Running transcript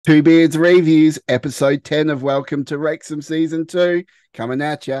Two Beards Reviews, episode 10 of Welcome to Wrexham Season 2. Coming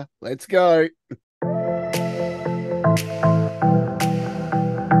at ya. Let's go.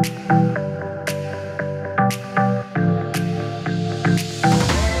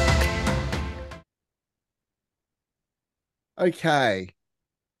 Okay.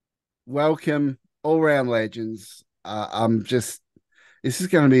 Welcome, all round legends. This is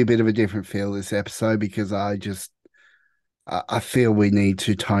going to be a bit of a different feel this episode because I feel we need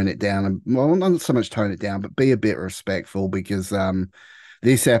to tone it down. Well, not so much tone it down, but be a bit respectful because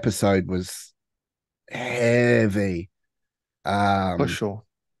this episode was heavy. For Um, sure.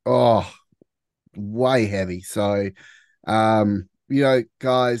 oh, way heavy. So,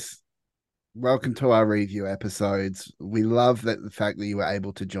 guys, welcome to our review episodes. We love that the fact that you were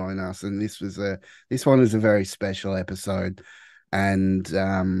able to join us, and this one is a very special episode, and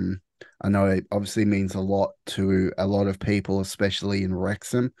I know it obviously means a lot to a lot of people, especially in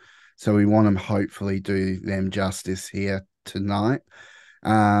Wrexham. So we want to hopefully do them justice here tonight.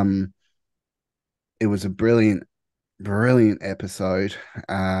 Um, it was a brilliant episode.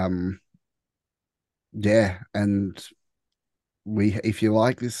 Yeah, and we if you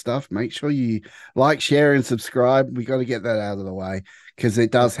like this stuff, make sure you like, share, and subscribe. We got to get that out of the way because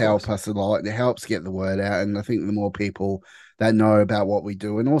it does Of help course. us a lot. It helps get the word out, and I think the more people that know about what we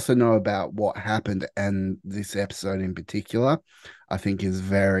do and also know about what happened and this episode in particular, I think is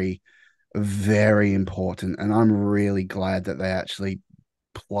very important. And I'm really glad that they actually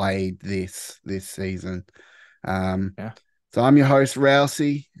played this season. Um, Yeah. so I'm your host,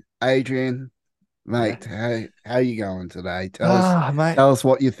 Rousey. Adrian, Yeah. mate, how you going today? Mate. Tell us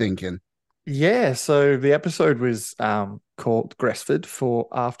what you're thinking. Yeah. So the episode was called Gresford for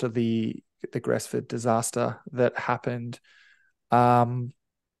after the Gresford disaster that happened um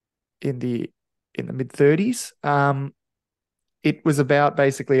in the mid 30s. It was about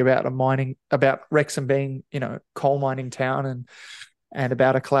basically about about Wrexham being, coal mining town and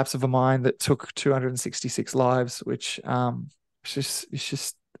about a collapse of a mine that took 266 lives, which it's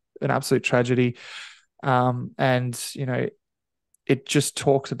just an absolute tragedy. And it just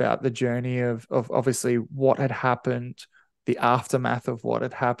talks about the journey of obviously what had happened, the aftermath of what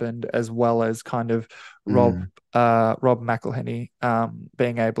had happened, as well as kind of Rob Mm, Rob McElhenney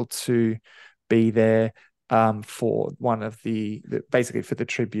being able to be there for one of basically for the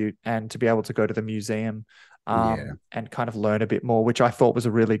tribute and to be able to go to the museum yeah. and kind of learn a bit more, which I thought was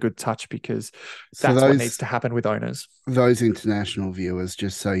a really good touch because So that's what needs to happen with owners. those international viewers,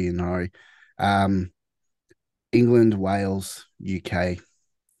 just so you know, um, England, Wales, UK,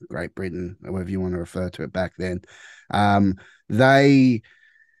 Great Britain, however you want to refer to it back then, they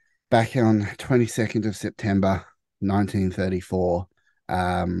back on 22nd of September 1934,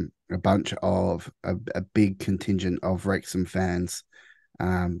 a bunch of a big contingent of Wrexham fans,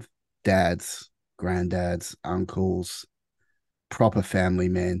 um, dads, granddads, uncles, proper family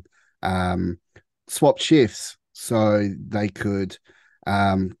men, um, swapped shifts so they could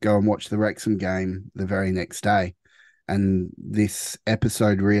go and watch the Wrexham game the very next day. And this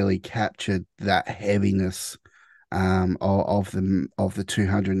episode really captured that heaviness of the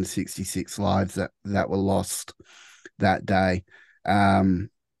 266 lives that were lost that day. Um,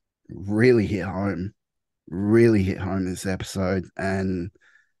 really hit home, really hit home this episode, and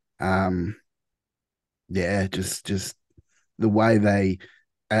um, yeah, just the way they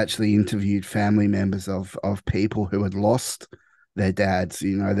actually interviewed family members of people who had lost their dads.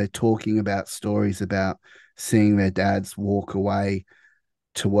 You know, they're talking about stories about seeing their dads walk away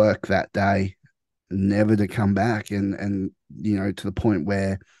to work that day, never to come back, and to the point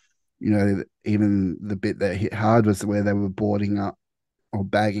where even the bit that hit hard was where they were boarding up or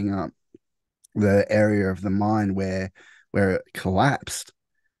bagging up the area of the mine where it collapsed,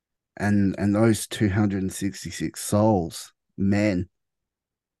 and those 266 souls, men,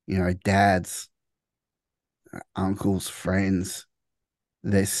 dads, uncles, friends,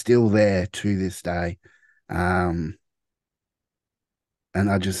 they're still there to this day. Um, and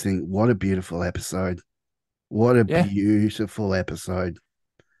I just think, what a beautiful episode. What a Yeah, beautiful episode.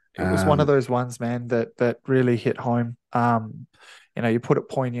 it was one of Um, those ones, man, that really hit home. You put it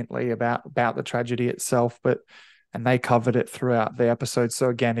poignantly about the tragedy itself, but and they covered it throughout the episode. So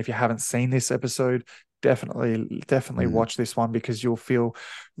again, if you haven't seen this episode, definitely mm, watch this one because you'll feel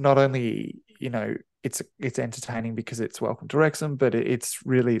not only, it's entertaining because it's Welcome to Wrexham, but it's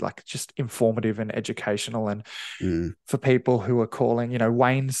really like just informative and educational. And mm, for people who are calling,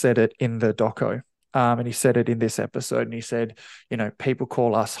 Wayne said it in the doco. And he said it in this episode, and he said, people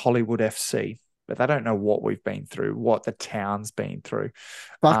call us Hollywood FC, but they don't know what we've been through, what the town's been through.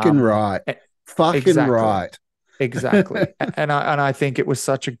 fucking Um, right. e- Fucking exactly, right. exactly. And I think it was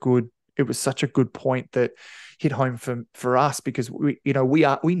such a good point that hit home for us because we know we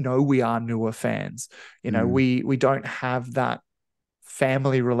are newer fans. Mm, We don't have that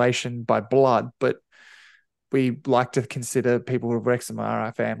family relation by blood, but we like to consider people of Wrexham are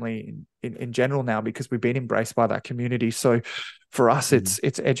our family in general now because we've been embraced by that community. So for us, mm,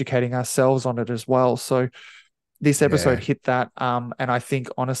 it's educating ourselves on it as well. So this episode yeah. hit that. And I think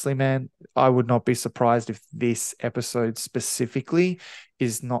honestly, man, I would not be surprised if this episode specifically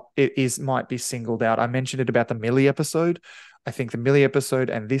is not it is might be singled out. I mentioned it about the Millie episode. I think the Millie episode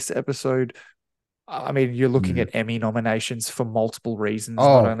and this episode, I mean, you're looking Mm. at Emmy nominations for multiple reasons,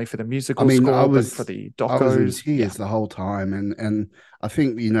 not Oh, only for the I musical mean, score, but for the I was in docos. Yeah. tears the whole time, and I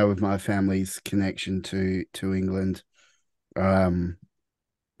think with my family's connection to England, um,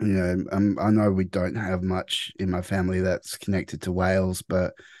 I know we don't have much in my family that's connected to Wales,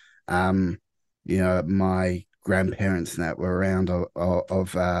 but um, my grandparents that were around of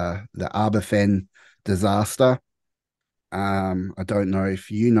the Aberfen disaster. I don't know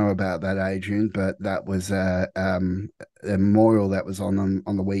if you know about that, Adrian, but that was a memorial that was on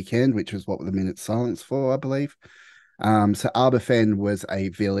the weekend, which was what the minute's silence for, I believe. So Aberfen was a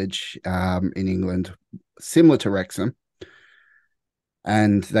village in England, similar to Wrexham,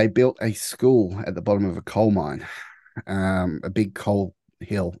 and they built a school at the bottom of a coal mine, a big coal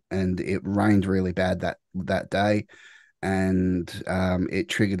hill, and it rained really bad that day, and it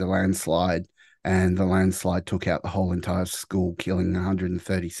triggered a landslide, and the landslide took out the whole entire school, killing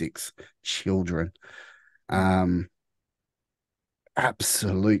 136 children. Mm, Um,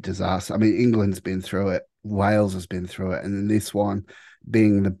 Absolute disaster. I mean, England's been through it, Wales has been through it, and then this one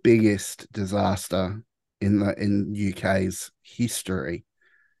being the biggest disaster in UK's history,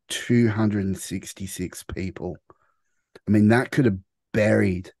 266 people. I mean, that could have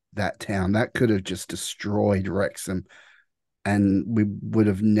buried that town. That could have just destroyed Wrexham, and we would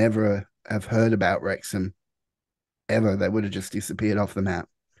have never have heard about Wrexham ever. They would have just disappeared off the map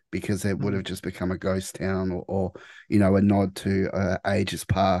because it would mm, have just become a ghost town, or a nod to ages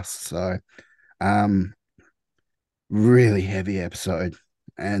past. So, um, really heavy episode,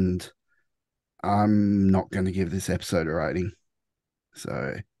 and I'm not going to give this episode a rating.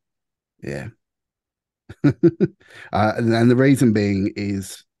 So, yeah. And the reason being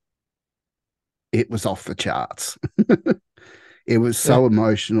is it was off the charts. It was yeah. so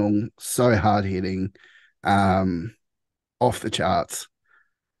emotional, so hard hitting, um, off the charts.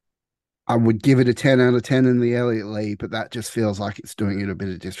 I would give it a 10 out of 10 in the Elliot Lee, but that just feels like it's doing it a bit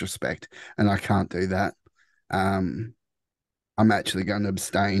of disrespect, and I can't do that. Um, I'm actually going to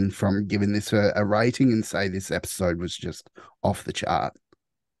abstain from giving this a rating and say this episode was just off the chart.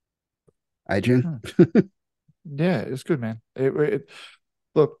 Adrian? Mm. Yeah, it's good, man.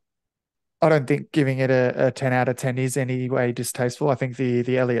 Look, I don't think giving it a 10 out of 10 is any way distasteful. I think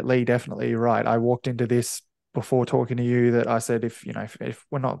the Elliot Lee definitely you're right. I walked into this before talking to you that I said if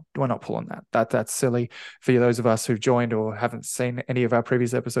we're not pulling that's silly for those of us who've joined or haven't seen any of our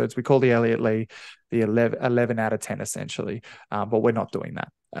previous episodes. We call the Elliot Lee the 11 out of 10 essentially, but we're not doing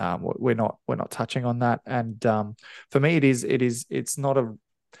that. We're not touching on that. And for me, it's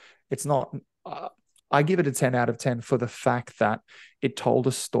not. Uh, I give it a 10 out of 10 for the fact that it told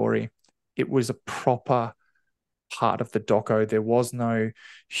a story. It was a proper part of the doco. There was no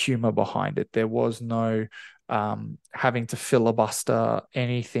humor behind it. There was no having to filibuster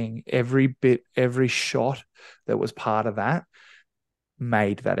anything. Every bit, every shot that was part of that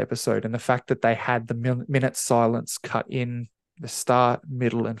made that episode. And the fact that they had the minute silence cut in the start,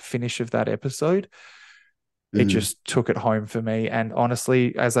 middle, and finish of that episode, it Mm, just took it home for me. And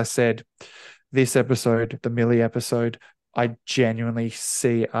honestly, as I said, this episode, the Millie episode, I genuinely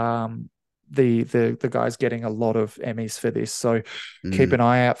see the guys getting a lot of Emmys for this. So keep mm, an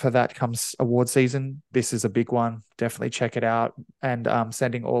eye out for that comes award season. This is a big one. Definitely check it out. And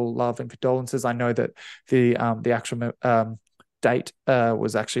sending all love and condolences. I know that the actual date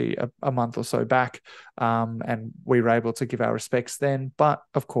was actually a month or so back, and we were able to give our respects then. But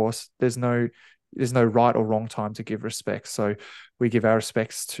of course, there's no right or wrong time to give respect. So we give our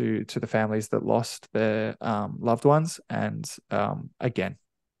respects to the families that lost their loved ones. And again,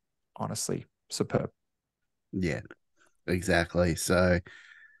 honestly, superb. yeah, exactly. So,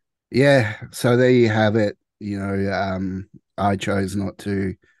 yeah, so there you have it. I chose not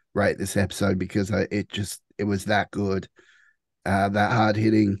to rate this episode because it was that good, that hard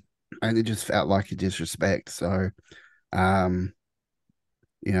hitting, and it just felt like a disrespect. So, um,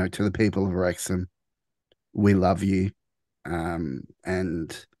 to the people of Wrexham, we love you,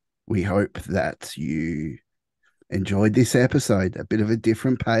 and we hope that you enjoyed this episode. A bit of a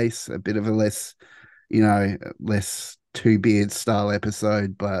different pace, a bit of a less, less two beard style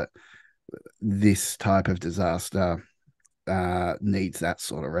episode, but this type of disaster needs that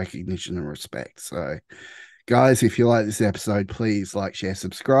sort of recognition and respect. So, guys, if you like this episode, please like, share,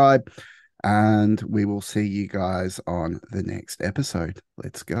 subscribe, and we will see you guys on the next episode.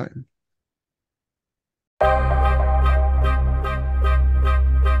 Let's go.